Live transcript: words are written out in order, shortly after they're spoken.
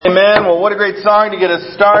Well, what a great song to get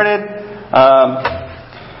us started.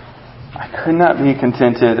 I could not be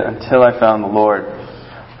contented until I found the Lord.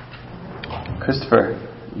 Christopher,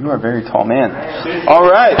 you are a very tall man. All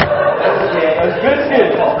right.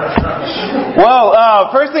 Well,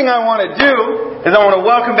 first thing I want to do is I want to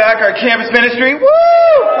welcome back our campus ministry.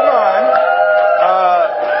 Woo! Come on.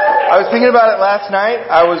 I was thinking about it last night.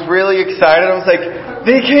 I was really excited. I was like,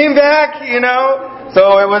 they came back, you know.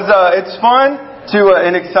 So it's fun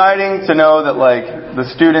and exciting to know that like the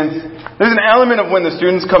students. There's an element of when the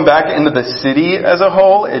students come back into the city as a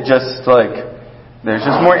whole. It just like there's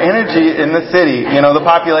just more energy in the city. You know, the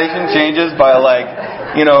population changes by like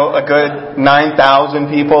a good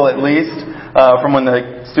 9,000 people at least from when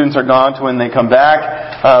the students are gone to when they come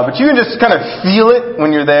back. But you can just kind of feel it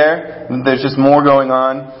when you're there. There's just more going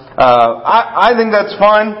on. I think that's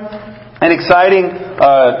fun and exciting.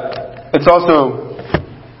 It's also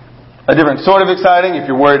a different sort of exciting if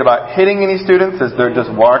you're worried about hitting any students as they're just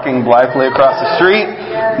walking blithely across the street.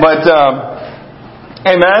 But,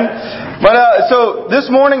 amen. But, so this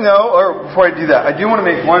morning though, or before I do that, I do want to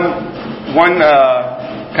make one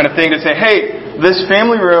kind of thing to say, hey, this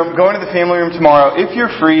family room, go into the family room tomorrow. If you're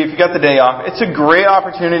free, if you got the day off, it's a great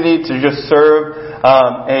opportunity to just serve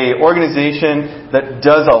a organization that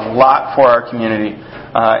does a lot for our community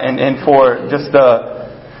and for just the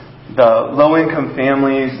low-income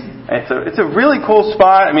families. It's a really cool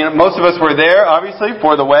spot. I mean, most of us were there, obviously,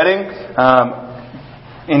 for the wedding.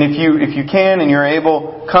 And if you can and you're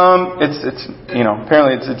able, come. It's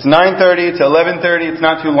apparently it's 9:30 to 11:30. It's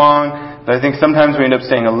not too long, but I think sometimes we end up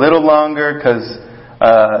staying a little longer because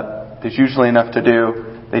there's usually enough to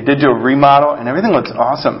do. They did do a remodel, and everything looks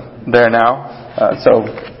awesome there now. So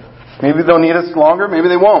maybe they'll need us longer, maybe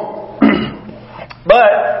they won't.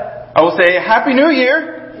 But I will say Happy New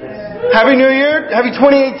Year. Happy New Year. Happy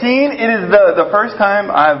 2018. It is the first time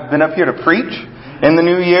I've been up here to preach in the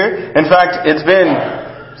new year. In fact, it's been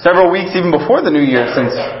several weeks even before the new year since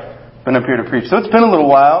I've been up here to preach. So it's been a little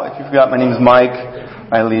while. If you forgot, my name is Mike.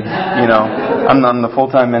 I lead, I'm the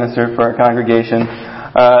full-time minister for our congregation.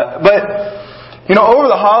 But over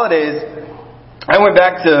the holidays, I went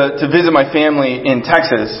back to visit my family in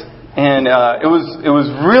Texas. And it was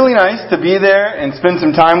really nice to be there and spend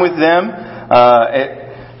some time with them.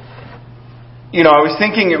 I was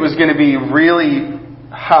thinking it was going to be really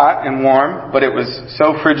hot and warm, but it was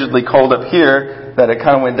so frigidly cold up here that it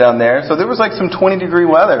kind of went down there. So there was like some 20-degree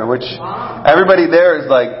weather, which everybody there is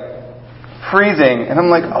like freezing. And I'm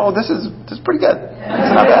like, oh, this is pretty good.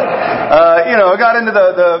 It's not bad. I got into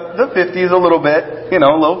the 50s a little bit,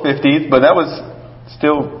 low 50s, but that was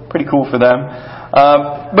still pretty cool for them.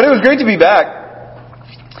 But it was great to be back.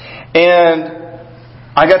 And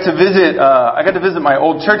I got to visit my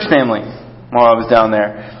old church family while I was down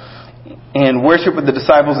there and worship with the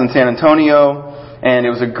disciples in San Antonio, and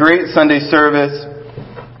it was a great Sunday service.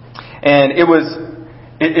 And it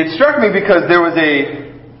struck me because there was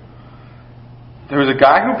a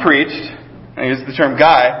guy who preached, and I use the term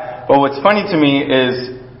guy, but what's funny to me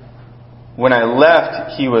is when I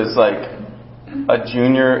left, he was like a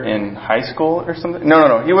junior in high school or something.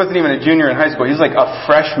 No, he wasn't even a junior in high school. He was like a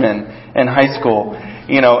freshman in high school.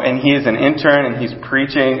 And he's an intern and he's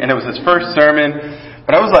preaching, and it was his first sermon.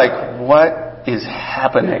 But I was like, what is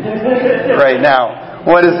happening right now?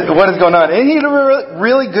 What is going on? And he did a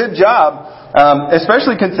really good job,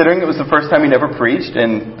 especially considering it was the first time he'd ever preached,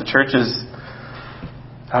 and the church is,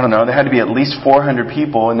 I don't know, there had to be at least 400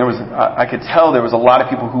 people, and I could tell there was a lot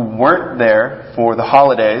of people who weren't there for the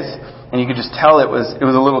holidays, and you could just tell it was a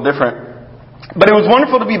little different. But it was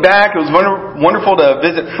wonderful to be back. It was wonderful to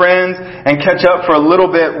visit friends and catch up for a little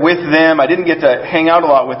bit with them. I didn't get to hang out a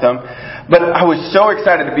lot with them, but I was so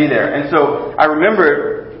excited to be there. And so I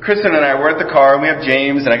remember Kristen and I were at the car, and we have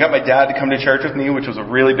James, and I got my dad to come to church with me, which was a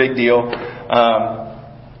really big deal.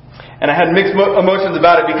 And I had mixed emotions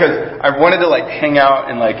about it because I wanted to like hang out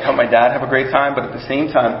and like help my dad have a great time, but at the same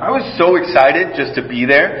time, I was so excited just to be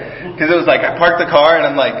there because it was like I parked the car and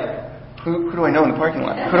I'm like, Who do I know in the parking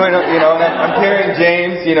lot? Who do I know? And I'm carrying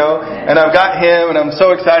James, and I've got him, and I'm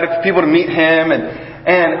so excited for people to meet him,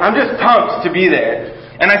 and I'm just pumped to be there.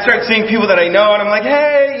 And I start seeing people that I know, and I'm like,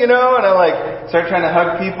 hey, and I like start trying to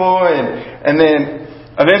hug people, and then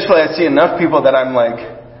eventually I see enough people that I'm like,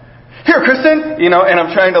 here, Kristen, and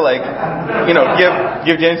I'm trying to like,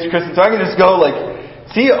 give James to Kristen, so I can just go like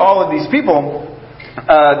see all of these people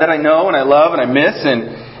that I know and I love and I miss,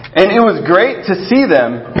 and it was great to see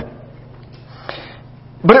them.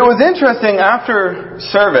 But it was interesting after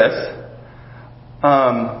service,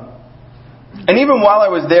 and even while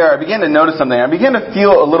I was there, I began to notice something. I began to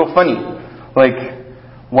feel a little funny, like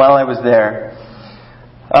while I was there.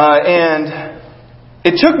 And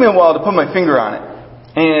it took me a while to put my finger on it.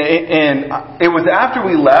 And it was after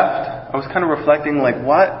we left, I was kind of reflecting, like,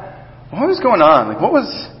 what was going on? Like,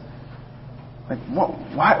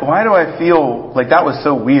 why do I feel like that was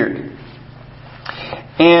so weird?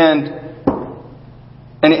 And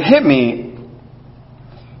it hit me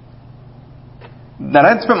that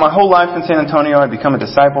I'd spent my whole life in San Antonio. I'd become a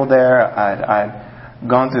disciple there. I'd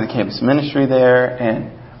gone through the campus ministry there,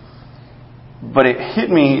 but it hit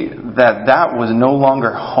me that was no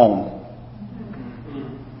longer home.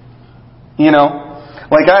 You know,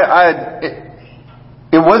 like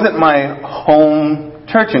it wasn't my home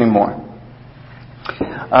church anymore.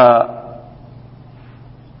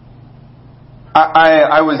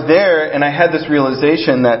 I was there, and I had this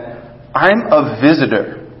realization that I'm a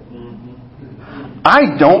visitor.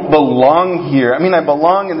 I don't belong here. I mean, I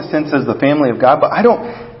belong in the sense as the family of God, but I don't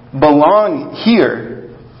belong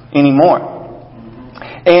here anymore.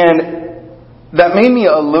 And that made me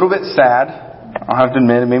a little bit sad. I'll have to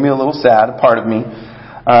admit, it made me a little sad, a part of me.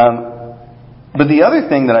 But the other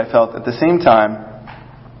thing that I felt at the same time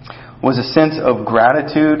was a sense of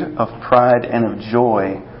gratitude, of pride, and of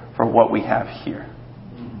joy for what we have here.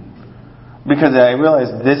 Because I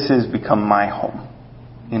realized this has become my home.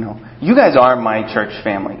 You know, you guys are my church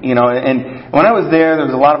family. You know, and when I was there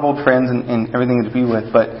was a lot of old friends and everything to be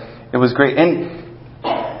with, but it was great. And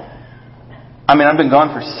I mean, I've been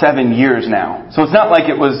gone for 7 years now, so it's not like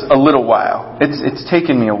it was a little while. It's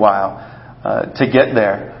taken me a while to get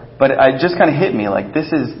there, but it just kind of hit me like this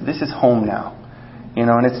is home now. You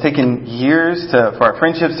know, and it's taken years for our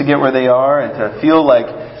friendships to get where they are and to feel like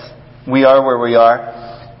we are where we are.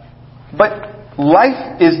 But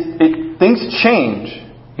life things change.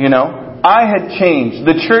 You know, I had changed.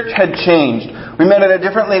 The church had changed. We met at a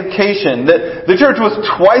different location. The church was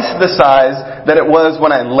twice the size that it was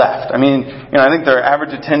when I left. I mean, you know, I think their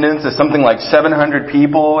average attendance is something like 700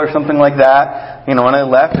 people or something like that. You know, when I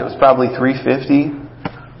left, it was probably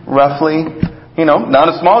 350, roughly. You know, not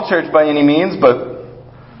a small church by any means, but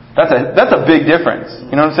that's a big difference.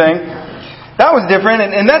 You know what I'm saying? That was different,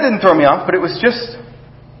 and that didn't throw me off, but it was different.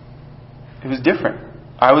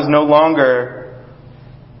 I was no longer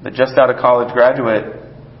the just out of college graduate,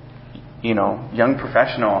 you know, young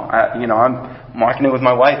professional. I'm walking in with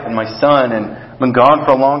my wife and my son, and I've been gone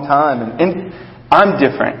for a long time, and I'm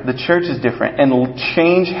different. The church is different, and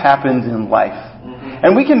change happens in life.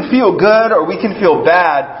 And we can feel good or we can feel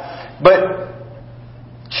bad, but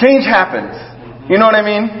change happens. You know what I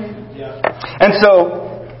mean? Yeah. And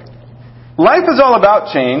so, life is all about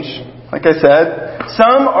change. Like I said,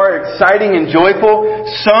 some are exciting and joyful.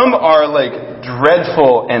 Some are like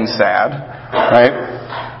dreadful and sad, right?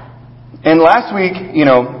 And last week, you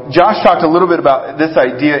know, Josh talked a little bit about this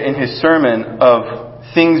idea in his sermon of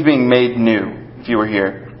things being made new, if you were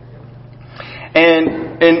here.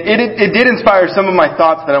 And it did inspire some of my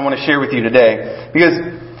thoughts that I want to share with you today. Because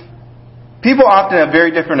people often have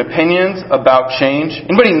very different opinions about change.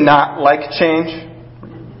 Anybody not like change?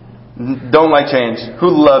 Don't like change. Who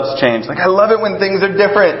loves change? Like, I love it when things are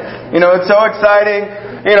different. You know, it's so exciting.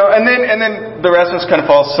 You know, and then the rest of us kind of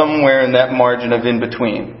fall somewhere in that margin of in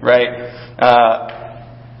between, right?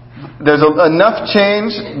 There's enough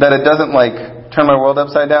change that it doesn't like turn my world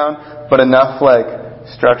upside down, but enough like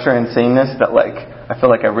structure and sameness that like I feel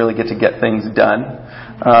like I really get to get things done.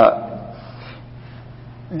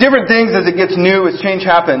 Different things as it gets new, as change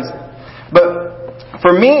happens, but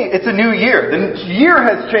for me, it's a new year. The year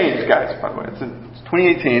has changed, guys, by the way. It's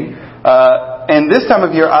 2018. And this time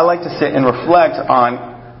of year, I like to sit and reflect on,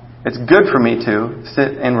 it's good for me to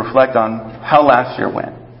sit and reflect on how last year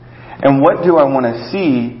went. And what do I want to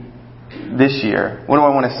see this year? What do I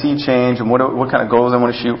want to see change? And what kind of goals I want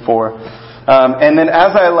to shoot for? And then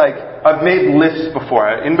as I've made lists before.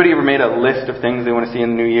 Anybody ever made a list of things they want to see in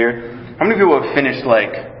the new year? How many people have finished like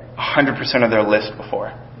 100% of their list before?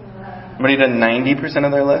 Somebody done 90%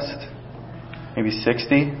 of their list? Maybe 60?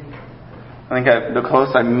 I think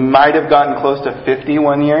I might have gotten close to 50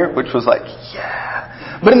 one year, which was like,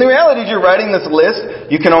 yeah. But in the reality, as you're writing this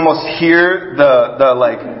list, you can almost hear the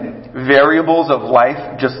like variables of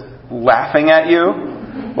life just laughing at you,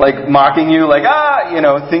 like mocking you, like,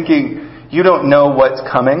 thinking you don't know what's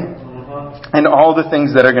coming and all the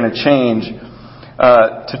things that are going to change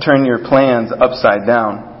to turn your plans upside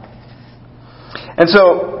down. And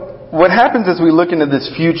so, what happens as we look into this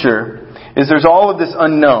future is there's all of this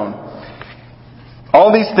unknown.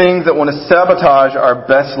 All these things that want to sabotage our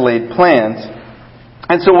best laid plans.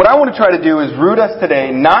 And so what I want to try to do is root us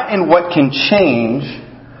today not in what can change,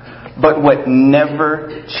 but what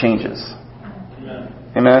never changes.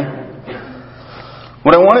 Amen?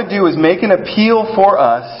 what I want to do is make an appeal for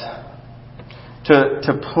us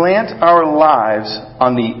to plant our lives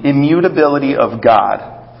on the immutability of God.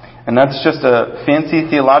 And that's just a fancy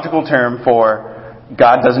theological term for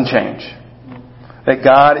God doesn't change. That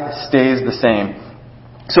God stays the same.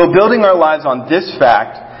 So building our lives on this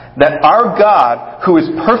fact that our God, who is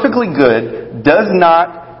perfectly good, does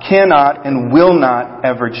not, cannot, and will not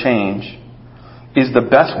ever change, is the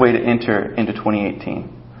best way to enter into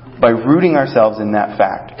 2018. By rooting ourselves in that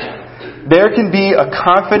fact. There can be a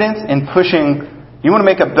confidence in pushing. You want to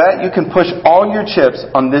make a bet? You can push all your chips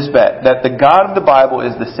on this bet. That the God of the Bible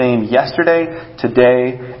is the same yesterday,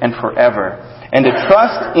 today, and forever. And to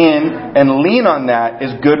trust in and lean on that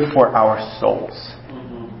is good for our souls.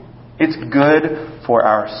 It's good for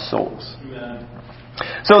our souls.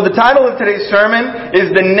 So the title of today's sermon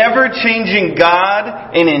is The Never-Changing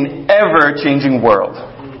God in an Ever-Changing World.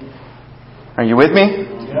 Are you with me?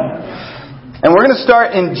 And we're going to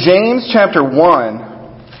start in James chapter 1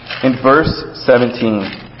 in verse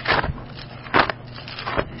 17.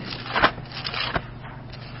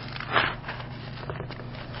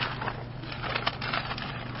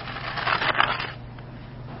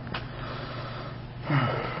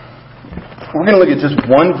 We're going to look at just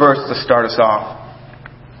one verse to start us off.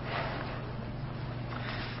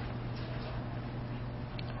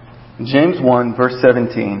 James 1 verse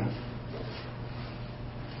 17.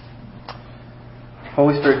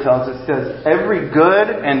 Holy Spirit tells us, it says, every good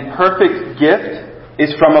and perfect gift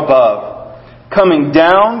is from above, coming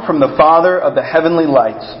down from the Father of the heavenly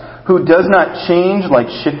lights, who does not change like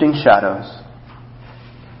shifting shadows.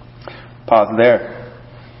 Pause there.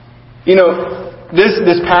 You know,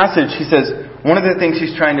 this passage, he says, one of the things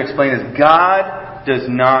he's trying to explain is God does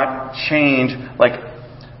not change like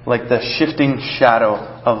the shifting shadow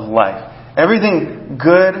of life. Everything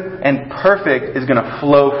good and perfect is going to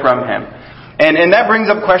flow from Him. And that brings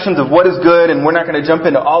up questions of what is good, and we're not going to jump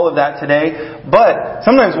into all of that today. But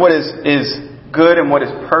sometimes what is good and what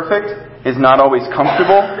is perfect is not always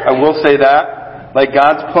comfortable. I will say that. Like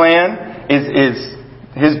God's plan is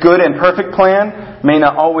His good and perfect plan may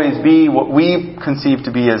not always be what we conceive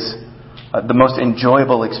to be as the most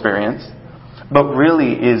enjoyable experience, but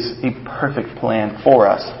really is a perfect plan for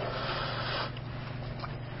us.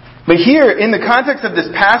 But here, in the context of this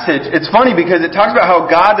passage, it's funny because it talks about how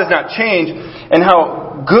God does not change and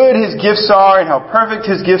how good His gifts are and how perfect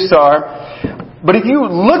His gifts are. But if you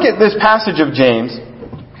look at this passage of James,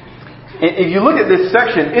 if you look at this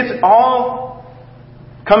section, it's all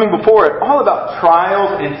coming before it, all about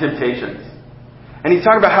trials and temptations. And he's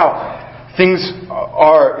talking about how things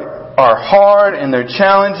are hard and they're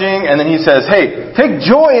challenging, and then he says, hey, take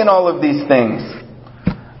joy in all of these things.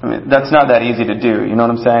 I mean, that's not that easy to do, you know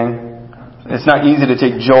what I'm saying? It's not easy to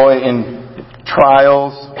take joy in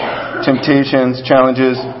trials, temptations,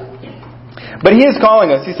 challenges. But he is calling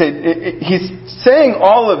us, he's saying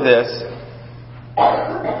all of this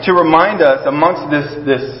to remind us amongst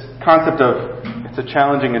this concept of it's a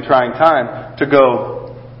challenging and trying time to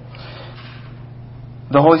go.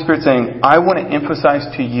 The Holy Spirit saying, I want to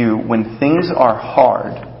emphasize to you when things are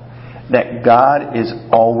hard that God is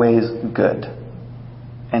always good.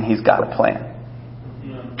 And He's got a plan.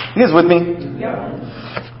 You guys with me? Yeah.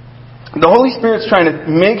 The Holy Spirit's trying to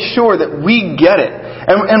make sure that we get it.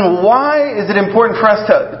 And why is it important for us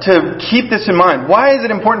to keep this in mind? Why is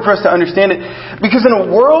it important for us to understand it? Because in a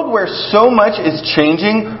world where so much is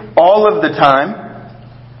changing all of the time,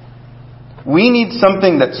 we need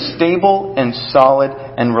something that's stable and solid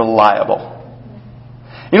and reliable.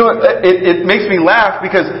 You know, it makes me laugh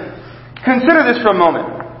because consider this for a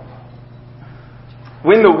moment.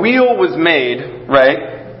 When the wheel was made,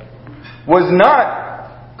 right, was not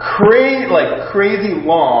crazy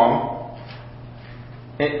long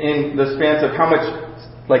in the spans of how much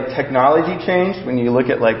technology changed. When you look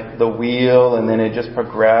at the wheel, and then it just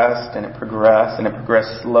progressed and it progressed and it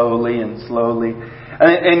progressed slowly and slowly.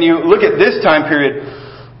 And you look at this time period,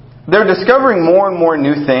 they're discovering more and more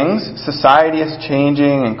new things. Society is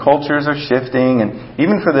changing and cultures are shifting, and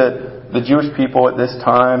even for the Jewish people at this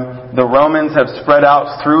time, the Romans have spread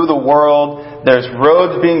out through the world. There's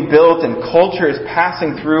roads being built and culture is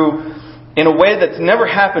passing through in a way that's never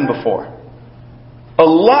happened before. A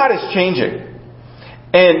lot is changing.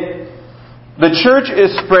 And the church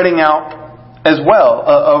is spreading out as well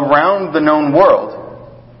around the known world.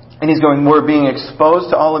 And he's going, we're being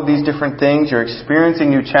exposed to all of these different things. You're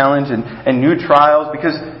experiencing new challenge and new trials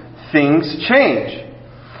because things change.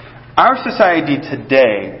 Our society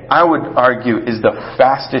today, I would argue, is the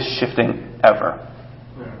fastest shifting ever.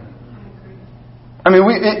 I mean,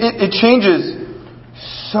 it changes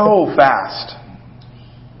so fast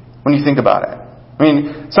when you think about it. I I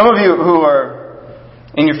mean, some of you who are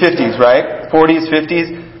in your 50s, right? 40s,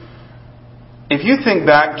 50s. If you think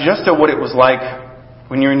back just to what it was like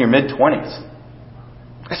when you're in your mid-20s,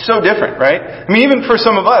 it's so different, right? I mean, even for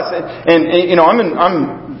some of us, and you know,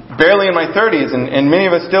 I'm barely in my 30s, and many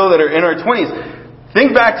of us still that are in our 20s.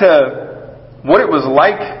 Think back to what it was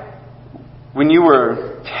like when you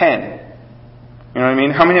were 10. You know what I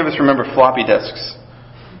mean? How many of us remember floppy disks?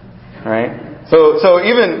 Right? So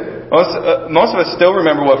even most of us still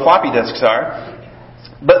remember what floppy disks are.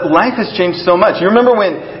 But life has changed so much. Do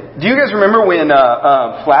you guys remember when the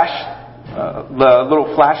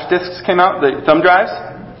little flash disks came out, the thumb drives?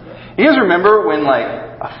 You guys remember when like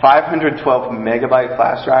a 512 megabyte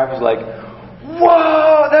flash drive was like,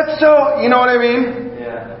 whoa, that's so, you know what I mean?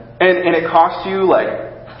 Yeah. And it cost you like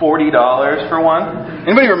 $40 for one.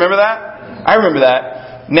 Anybody remember that? I remember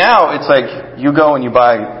that. Now it's like you go and you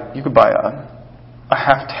could buy a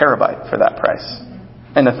half terabyte for that price.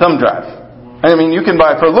 And a thumb drive. I mean, you can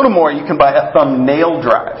buy, for a little more, you can buy a thumbnail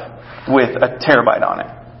drive with a terabyte on it.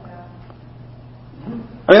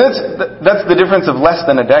 I mean, that's the difference of less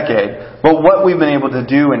than a decade. But what we've been able to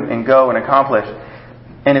do and go and accomplish,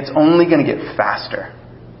 and it's only going to get faster.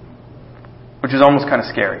 Which is almost kind of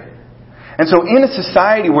scary. And so in a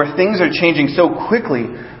society where things are changing so quickly,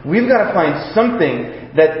 we've got to find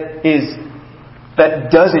something that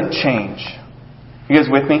doesn't change. You guys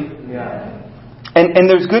with me? Yeah. And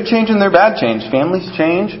there's good change and there's bad change. Families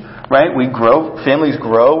change, right? We grow. Families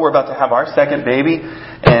grow. We're about to have our second baby.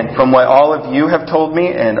 And from what all of you have told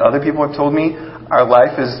me and other people have told me, our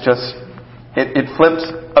life is just, it flips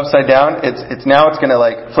upside down. It's going to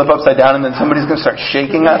like flip upside down and then somebody's going to start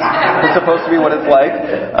shaking us. It's supposed to be what it's like.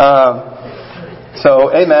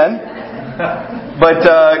 So, amen. But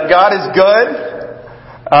God is good.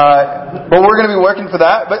 But we're going to be working for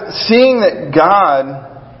that. But seeing that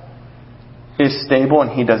God is stable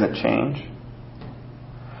and He doesn't change.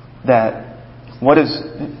 That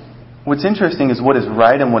what's interesting is what is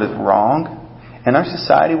right and what is wrong. In our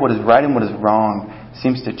society, what is right and what is wrong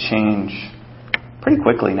seems to change pretty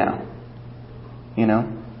quickly now. You know?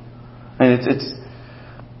 And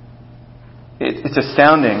it's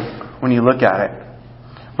astounding when you look at it.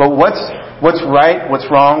 But what's right, what's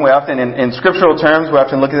wrong, we often, in scriptural terms, we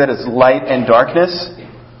often look at it as light and darkness.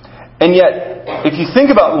 And yet, if you think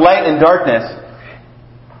about light and darkness,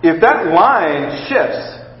 if that line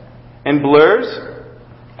shifts and blurs,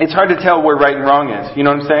 it's hard to tell where right and wrong is. You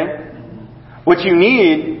know what I'm saying? What you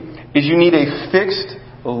need is a fixed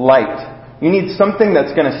light. You need something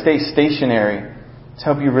that's going to stay stationary to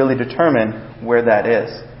help you really determine where that is.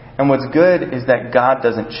 And what's good is that God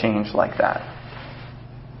doesn't change like that.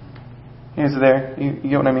 Is there? You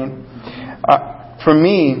get what I mean? For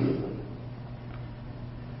me,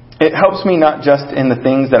 it helps me not just in the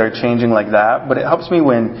things that are changing like that, but it helps me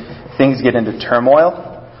when things get into turmoil.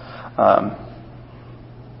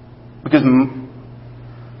 Because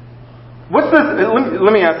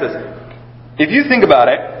let me ask this. If you think about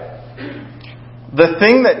it, the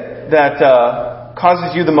thing that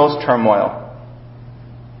causes you the most turmoil,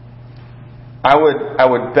 I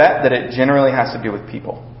would bet that it generally has to do with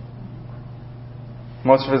people.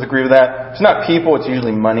 Most of us agree with that. It's not people, it's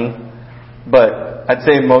usually money. But I'd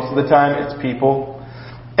say most of the time it's people.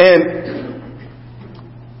 And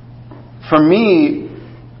for me,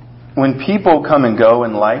 when people come and go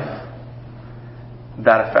in life,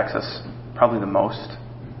 that affects us probably the most.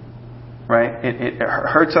 Right? It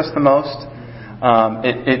hurts us the most.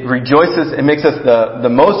 It rejoices. It makes us the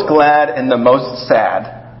most glad and the most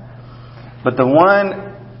sad. But the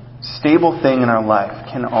one stable thing in our life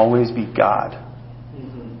can always be God.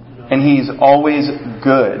 And He's always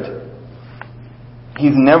good.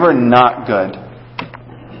 He's never not good.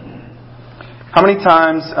 How many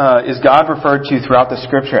times is God referred to throughout the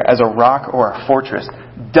Scripture as a rock or a fortress?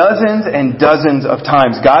 Dozens and dozens of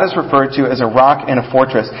times God is referred to as a rock and a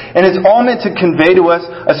fortress. And it's all meant to convey to us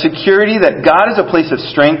a security that God is a place of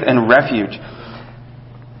strength and refuge.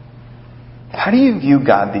 How do you view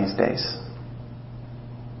God these days?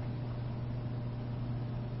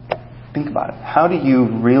 Think about it. How do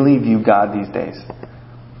you really view God these days?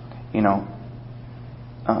 You know,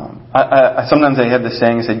 I sometimes I have this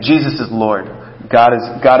saying, I say, Jesus is Lord. God is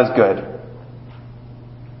good.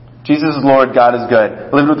 Jesus is Lord, God is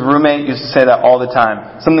good. I lived with a roommate, used to say that all the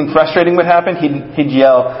time. Something frustrating would happen, he'd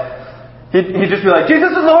yell. He'd just be like,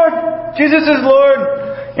 Jesus is Lord! Jesus is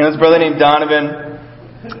Lord! You know, his brother named Donovan.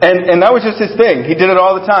 And that was just his thing. He did it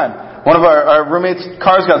all the time. One of our roommates'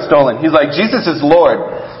 cars got stolen. He's like, Jesus is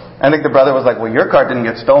Lord. I think the brother was like, well, your car didn't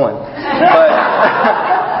get stolen.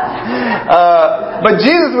 But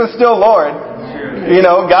Jesus was still Lord. You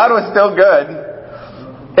know, God was still good.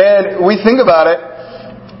 And we think about it.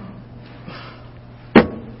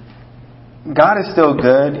 God is still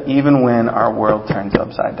good even when our world turns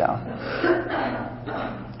upside down.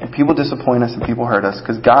 And people disappoint us and people hurt us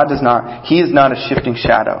because He is not a shifting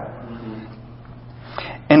shadow.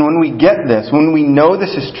 And when we get this, when we know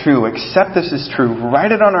this is true, accept this is true,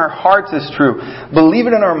 write it on our hearts as true, believe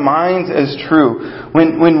it in our minds as true,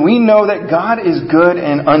 when we know that God is good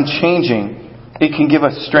and unchanging, it can give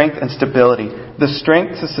us strength and stability. The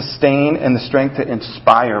strength to sustain and the strength to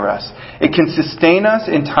inspire us. It can sustain us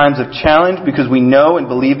in times of challenge because we know and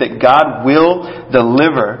believe that God will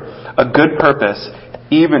deliver a good purpose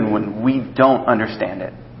even when we don't understand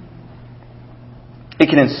it. It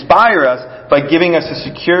can inspire us by giving us the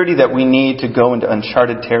security that we need to go into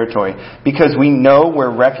uncharted territory because we know where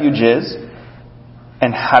refuge is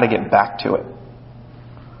and how to get back to it.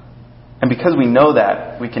 And because we know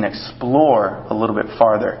that, we can explore a little bit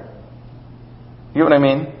farther. You know what I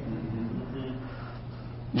mean?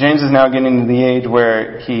 James is now getting to the age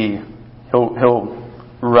where he'll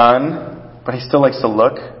run, but he still likes to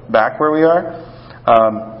look back where we are.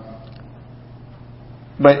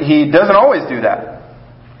 But he doesn't always do that.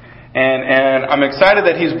 And I'm excited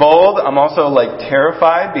that he's bold. I'm also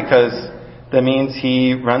terrified because that means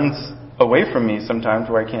he runs away from me sometimes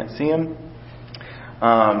where I can't see him.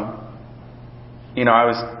 I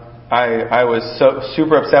was so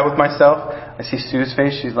super upset with myself. I see Sue's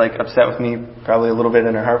face. She's upset with me, probably a little bit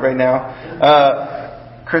in her heart right now.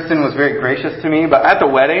 Kristen was very gracious to me, but at the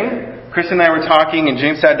wedding, Kristen and I were talking, and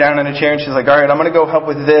James sat down in a chair, and she's like, all right, I'm going to go help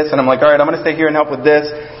with this. And I'm like, all right, I'm going to stay here and help with this.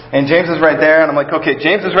 And James is right there, and I'm like, okay,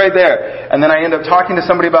 James is right there. And then I end up talking to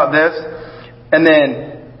somebody about this, and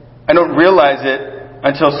then I don't realize it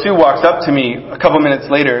until Sue walks up to me a couple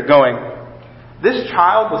minutes later going, this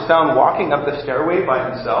child was found walking up the stairway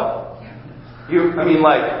by himself.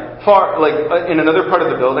 Far, in another part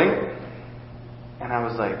of the building. And I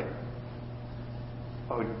was like,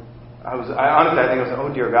 I think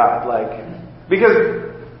oh dear God, because,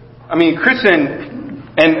 Christian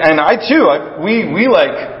and I too, we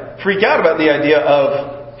freak out about the idea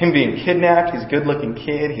of him being kidnapped. He's a good looking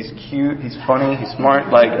kid, he's cute, he's funny, he's smart,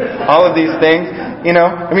 all of these things, even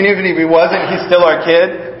if he wasn't, he's still our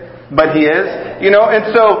kid, but he is,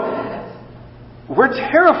 and so we're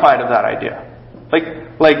terrified of that idea.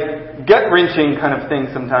 Gut-wrenching kind of thing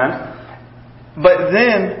sometimes. But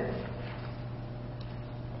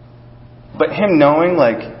him knowing,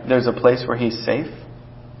 there's a place where he's safe.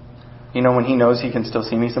 When he knows he can still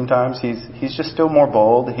see me sometimes, he's just still more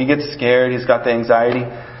bold. He gets scared. He's got the anxiety.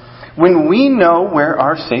 When we know where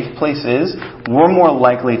our safe place is, we're more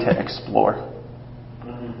likely to explore.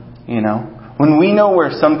 When we know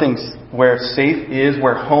where safe is,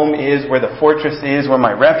 where home is, where the fortress is, where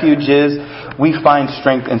my refuge is, we find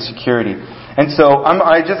strength and security. And so I'm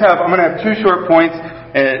going to have two short points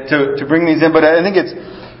to bring these in, but I think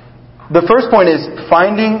the first point is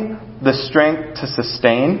finding the strength to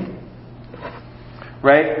sustain.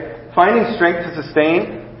 Right? Finding strength to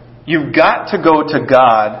sustain, you've got to go to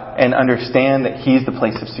God and understand that He's the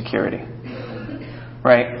place of security.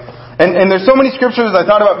 Right? And there's so many scriptures I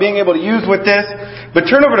thought about being able to use with this, but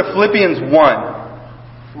turn over to Philippians 1.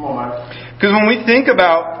 Come on, Mark. Because when we think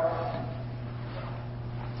about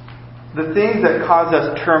the things that cause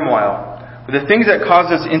us turmoil, the things that cause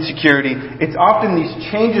us insecurity, it's often these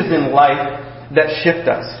changes in life that shift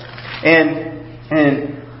us.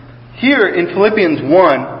 And here in Philippians 1,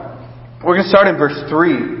 we're going to start in verse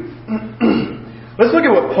 3. Let's look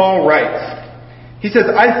at what Paul writes. He says,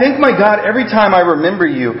 I thank my God every time I remember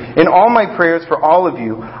you in all my prayers for all of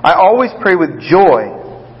you. I always pray with joy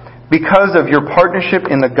because of your partnership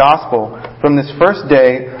in the gospel from this first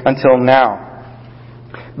day until now.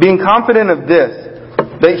 Being confident of this,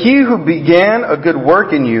 that he who began a good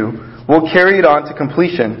work in you will carry it on to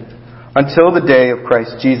completion until the day of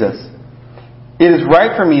Christ Jesus. It is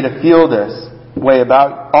right for me to feel this way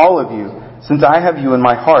about all of you, since I have you in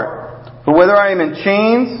my heart. For whether I am in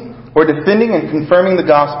chains or defending and confirming the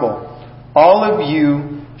gospel, all of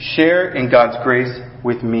you share in God's grace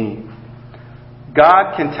with me.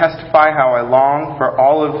 God can testify how I long for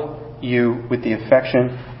all of you with the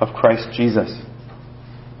affection of Christ Jesus.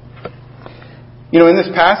 In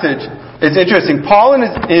this passage, it's interesting. Paul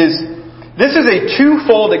this is a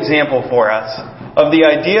twofold example for us of the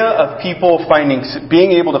idea of people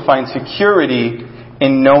being able to find security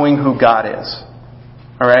in knowing who God is.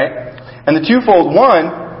 Alright? And the twofold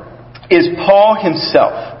one is Paul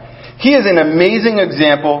himself. He is an amazing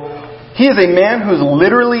example. He is a man who's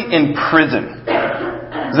literally in prison.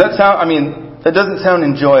 Does that sound, that doesn't sound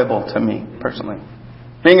enjoyable to me, personally.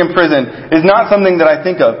 Being in prison is not something that I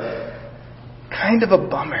think of. kind of a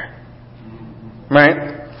bummer.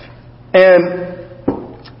 Right? And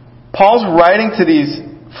Paul's writing to these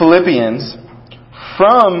Philippians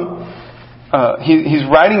from, he's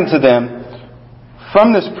writing to them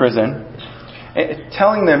from this prison,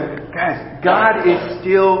 telling them, guys, God is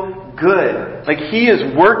still good. Like, He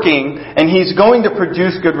is working, and He's going to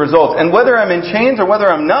produce good results. And whether I'm in chains or whether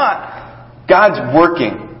I'm not, God's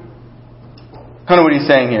working. Kind of what he's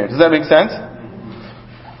saying here. Does that make sense?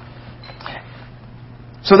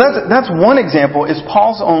 So that's one example, is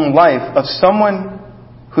Paul's own life of someone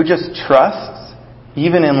who just trusts,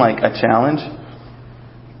 even in like a challenge.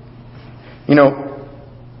 You know,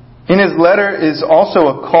 in his letter is also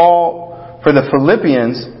a call for the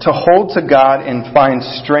Philippians to hold to God and find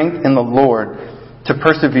strength in the Lord to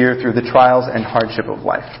persevere through the trials and hardship of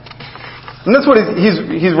life. And that's what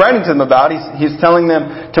he's writing to them about. He's telling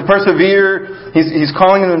them to persevere. He's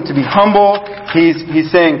calling them to be humble. He's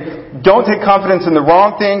saying, don't take confidence in the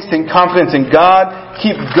wrong things. Take confidence in God.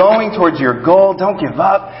 Keep going towards your goal. Don't give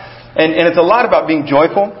up. And it's a lot about being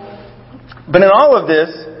joyful. But in all of this,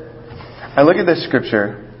 I look at this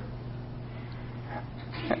scripture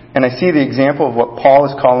and I see the example of what Paul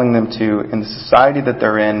is calling them to in the society that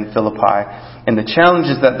they're in, Philippi, and the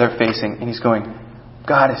challenges that they're facing. And he's going,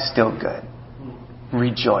 God is still good.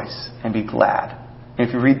 Rejoice and be glad. And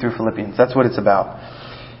if you read through Philippians, that's what it's about.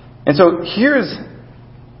 And so here's,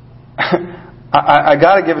 I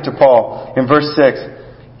got to give it to Paul in verse 6.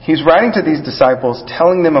 He's writing to these disciples,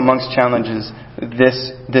 telling them amongst challenges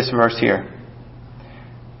this verse here.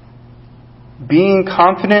 Being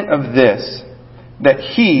confident of this, that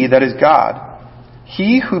He, that is God,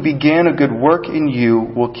 He who began a good work in you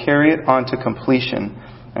will carry it on to completion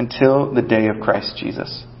until the day of Christ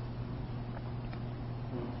Jesus.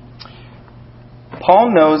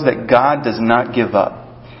 Paul knows that God does not give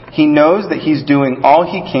up. He knows that he's doing all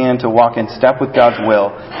he can to walk in step with God's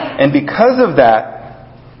will. And because of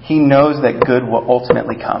that, he knows that good will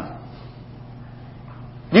ultimately come.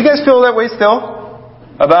 Do you guys feel that way still?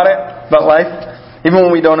 About it? About life? Even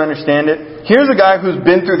when we don't understand it? Here's a guy who's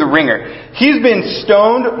been through the ringer. He's been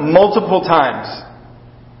stoned multiple times.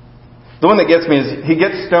 The one that gets me is he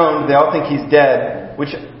gets stoned. They all think he's dead,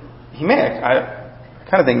 which he may. I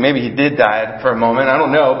kind of think maybe he did die for a moment. I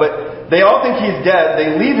don't know. But they all think he's dead.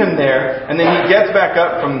 They leave him there. And then he gets back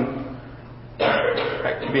up from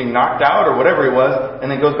being knocked out or whatever it was.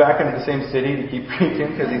 And then goes back into the same city to keep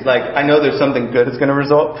preaching. Because he's like, I know there's something good that's going to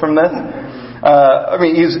result from this.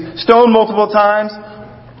 He's stoned multiple times.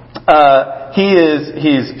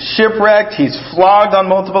 He's shipwrecked. He's flogged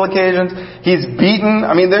on multiple occasions. He's beaten.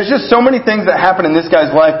 There's just so many things that happen in this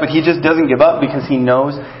guy's life, but he just doesn't give up because he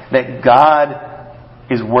knows that God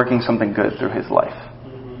is working something good through his life.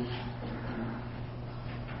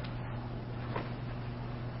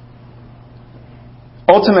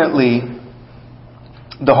 Ultimately,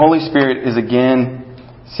 the Holy Spirit is again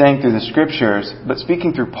saying through the Scriptures, but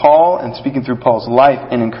speaking through Paul and speaking through Paul's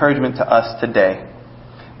life, an encouragement to us today.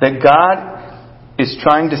 That God is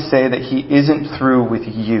trying to say that He isn't through with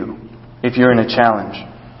you if you're in a challenge.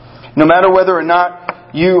 No matter whether or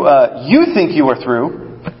not you think you are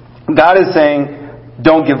through, God is saying,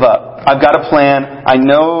 don't give up. I've got a plan. I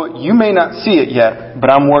know you may not see it yet,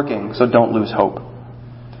 but I'm working, so don't lose hope.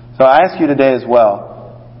 So I ask you today as well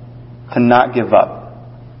to not give up.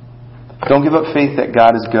 Don't give up faith that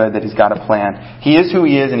God is good, that He's got a plan. He is who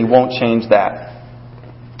He is, and He won't change that.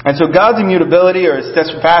 And so God's immutability or His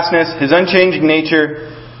steadfastness, His unchanging nature,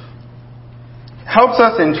 helps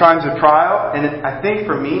us in times of trial. And I think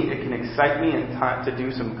for me, it can excite me in time to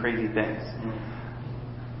do some crazy things.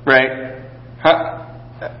 Right?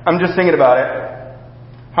 I'm just thinking about it.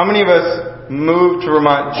 How many of us moved to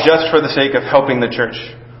Vermont just for the sake of helping the church?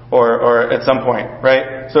 Or at some point,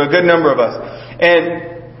 right? So a good number of us.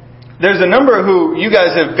 And there's a number who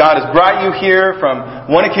God has brought you here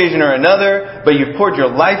from one occasion or another, but you've poured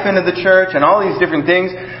your life into the church and all these different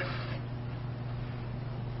things.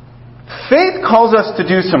 Faith calls us to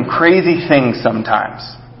do some crazy things sometimes.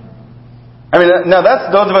 Now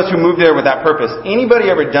that's those of us who moved there with that purpose.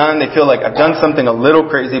 Anybody ever they feel like I've done something a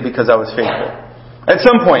little crazy because I was faithful? At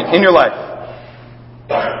some point in your life.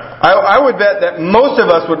 I would bet that most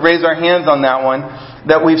of us would raise our hands on that one,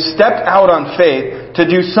 that we've stepped out on faith to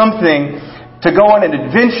do something, to go on an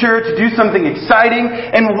adventure, to do something exciting.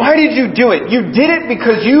 And why did you do it? You did it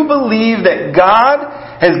because you believe that God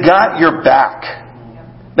has got your back.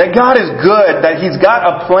 That God is good, that He's got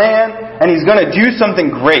a plan, and He's going to do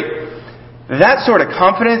something great. That sort of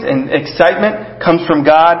confidence and excitement comes from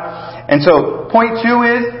God. And so, point 2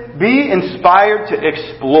 is, be inspired to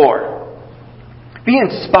explore. Be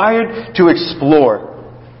inspired to explore.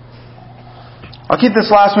 I'll keep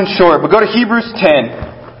this last one short, but go to Hebrews 10.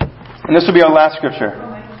 And this will be our last scripture.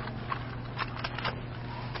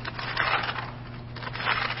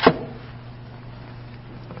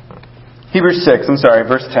 Hebrews 6,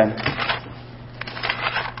 verse 10.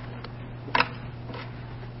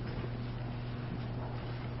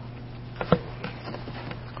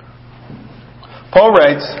 Paul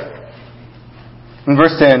writes in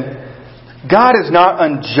verse 10, God is not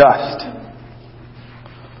unjust.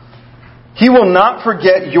 He will not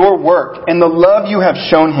forget your work and the love you have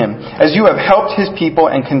shown Him as you have helped His people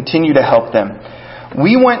and continue to help them.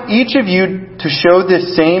 We want each of you to show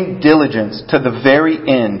this same diligence to the very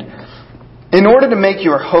end in order to make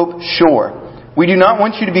your hope sure. We do not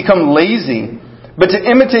want you to become lazy, but to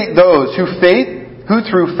imitate those who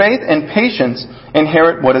through faith and patience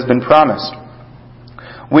inherit what has been promised.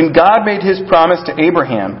 When God made His promise to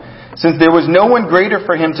Abraham, since there was no one greater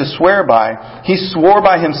for him to swear by, He swore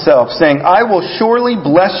by Himself, saying, I will surely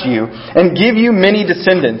bless you and give you many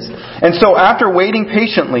descendants. And so after waiting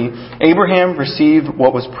patiently, Abraham received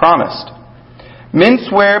what was promised. Men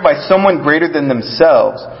swear by someone greater than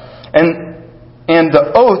themselves, and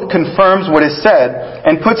the oath confirms what is said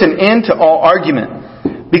and puts an end to all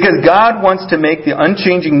argument, because God wants to make the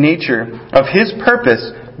unchanging nature of His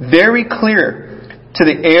purpose very clear to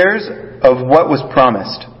the heirs of what was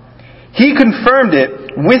promised. He confirmed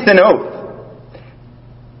it with an oath.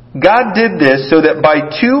 God did this so that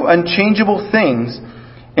by two unchangeable things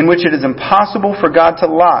in which it is impossible for God to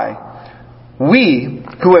lie, we,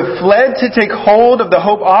 who have fled to take hold of the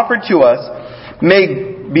hope offered to us,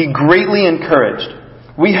 may be greatly encouraged.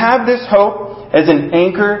 We have this hope as an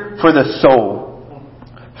anchor for the soul,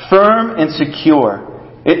 firm and secure.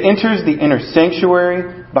 It enters the inner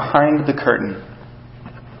sanctuary behind the curtain.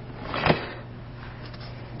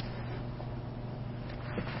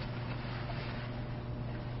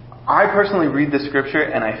 I personally read this scripture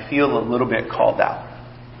and I feel a little bit called out.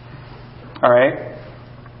 Alright?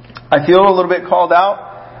 I feel a little bit called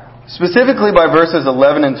out, specifically by verses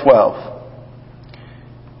 11 and 12.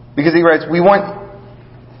 Because he writes, we want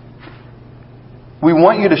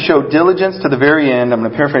you to show diligence to the very end. I'm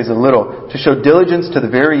going to paraphrase a little. To show diligence to the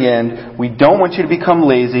very end. We don't want you to become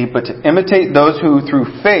lazy, but to imitate those who through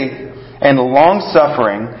faith and long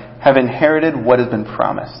suffering have inherited what has been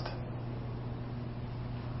promised.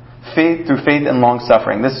 Faith through faith and long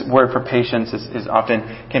suffering. This word for patience is often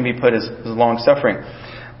can be put as long suffering.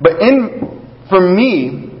 But for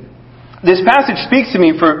me, this passage speaks to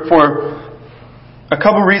me for a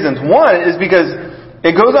couple reasons. One is because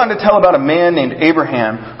it goes on to tell about a man named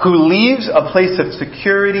Abraham who leaves a place of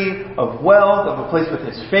security, of wealth, of a place with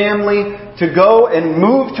his family, to go and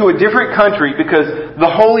move to a different country because the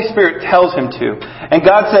Holy Spirit tells him to. And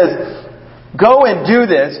God says, go and do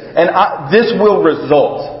this, and this will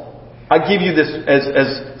result. I give you this as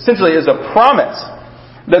essentially as a promise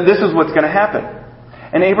that this is what's going to happen.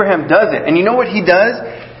 And Abraham does it. And you know what he does?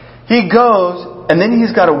 He goes, and then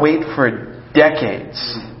he's got to wait for decades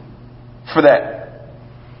for that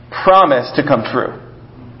promise to come true.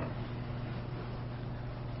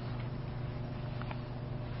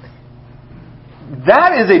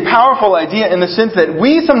 That is a powerful idea in the sense that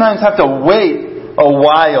we sometimes have to wait a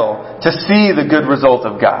while to see the good result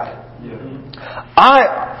of God.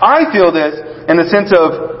 I feel this in the sense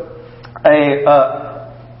of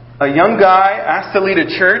a young guy asked to lead a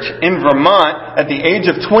church in Vermont at the age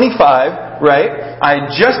of 25, right? I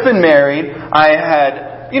had just been married. I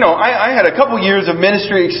had a couple years of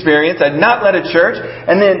ministry experience. I'd not led a church.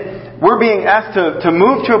 And then we're being asked to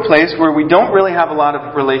move to a place where we don't really have a lot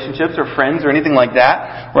of relationships or friends or anything like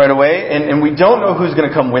that right away. And we don't know who's going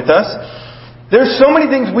to come with us. There's so many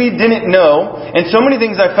things we didn't know, and so many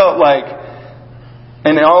things I felt like.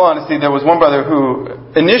 And in all honesty, there was one brother who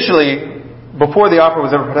initially, before the offer was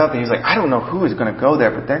ever put out there, he's like, I don't know who is going to go there,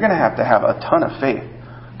 but they're going to have a ton of faith.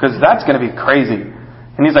 Because that's going to be crazy.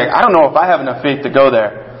 And he's like, I don't know if I have enough faith to go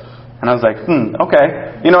there. And I was like, okay.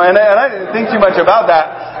 And I didn't think too much about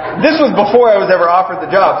that. This was before I was ever offered the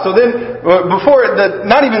job. So then, before,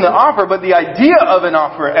 not even the offer, but the idea of an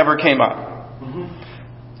offer ever came up.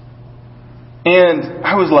 And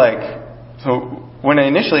I was like, so when I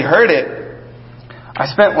initially heard it, I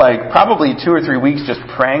spent probably 2 or 3 weeks just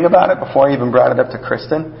praying about it before I even brought it up to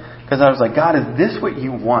Kristen. Because I was like, God, is this what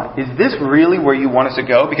you want? Is this really where you want us to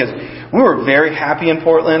go? Because we were very happy in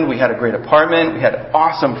Portland. We had a great apartment. We had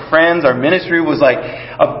awesome friends. Our ministry was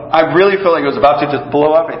I really feel like it was about to just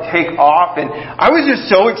blow up and take off. And I was just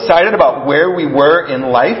so excited about where we were in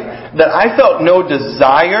life that I felt no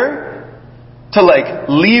desire to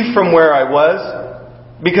leave from where I was.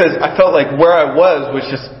 Because I felt like where I was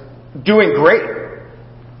just doing great.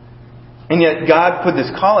 And yet God put this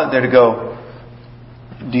call out there to go,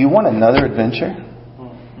 do you want another adventure?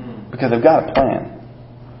 Because I've got a plan.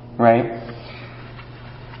 Right?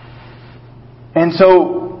 And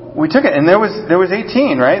so we took it. And there was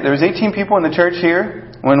 18, right? There was 18 people in the church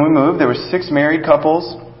here when we moved. There were 6 married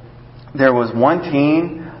couples. There was 1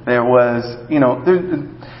 teen. There was,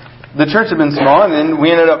 the church had been small, and then we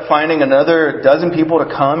ended up finding another 12 people to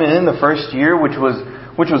come in the first year, which was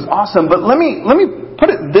awesome. But let me put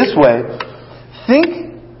it this way.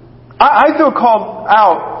 I feel called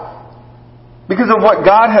out because of what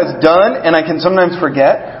God has done, and I can sometimes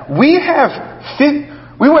forget. We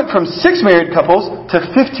went from 6 married couples to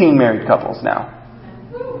 15 married couples now.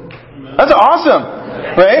 That's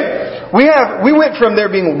awesome, right? We went from there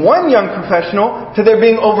being 1 young professional to there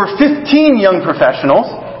being over 15 young professionals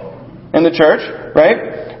in the church,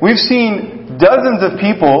 right? We've seen dozens of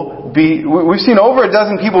people we've seen over a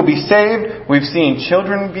dozen people be saved. We've seen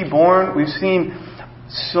children be born. We've seen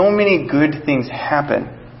so many good things happen.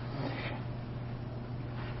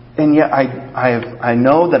 And yet I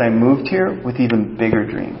know that I moved here with even bigger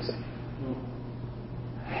dreams.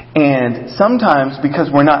 And sometimes, because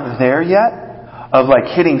we're not there yet, of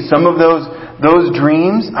hitting some of those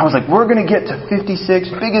dreams, I was like, we're going to get to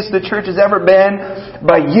 56, biggest the church has ever been,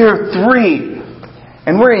 by year 3.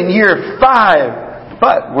 And we're in year 5,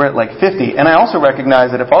 but we're at 50. And I also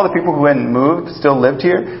recognize that if all the people who hadn't moved still lived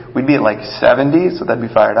here, we'd be at 70, so that'd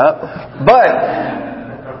be fired up.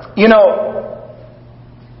 But,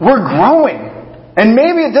 we're growing. And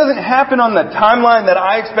maybe it doesn't happen on the timeline that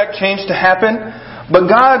I expect change to happen, but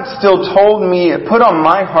God still told me, it put on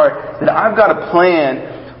my heart that I've got a plan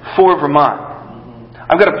for Vermont.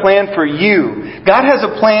 I've got a plan for you. God has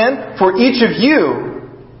a plan for each of you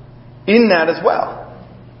in that as well.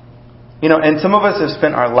 And some of us have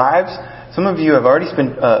spent our lives, some of you have already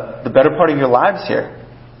spent the better part of your lives here.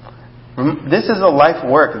 This is a life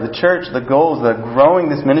work. The church, the goals, the growing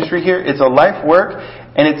this ministry here, it's a life work,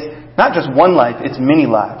 and it's not just one life, it's many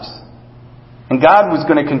lives. And God was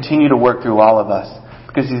going to continue to work through all of us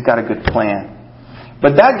because He's got a good plan.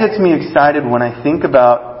 But that gets me excited when I think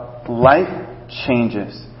about life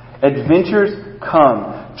changes. Adventures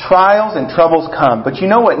come. Trials and troubles come. But you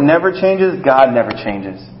know what never changes? God never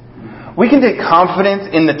changes. We can take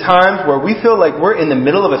confidence in the times where we feel like we're in the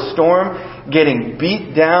middle of a storm, getting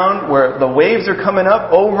beat down, where the waves are coming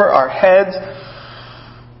up over our heads.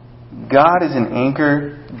 God is an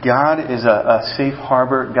anchor. God is a safe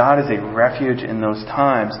harbor. God is a refuge in those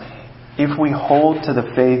times. If we hold to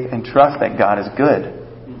the faith and trust that God is good.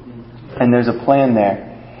 And there's a plan there.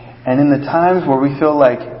 And in the times where we feel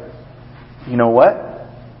like, you know what?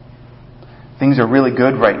 Things are really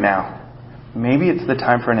good right now. Maybe it's the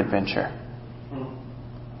time for an adventure.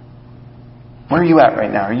 Where are you at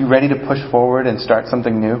right now? Are you ready to push forward and start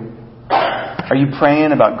something new? Are you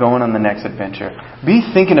praying about going on the next adventure? Be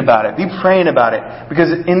thinking about it. Be praying about it.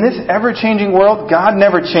 Because in this ever-changing world, God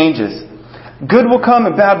never changes. Good will come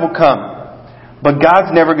and bad will come. But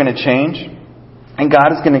God's never going to change. And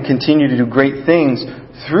God is going to continue to do great things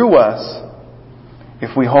through us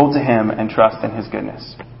if we hold to Him and trust in His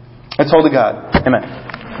goodness. Let's hold to God.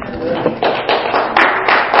 Amen.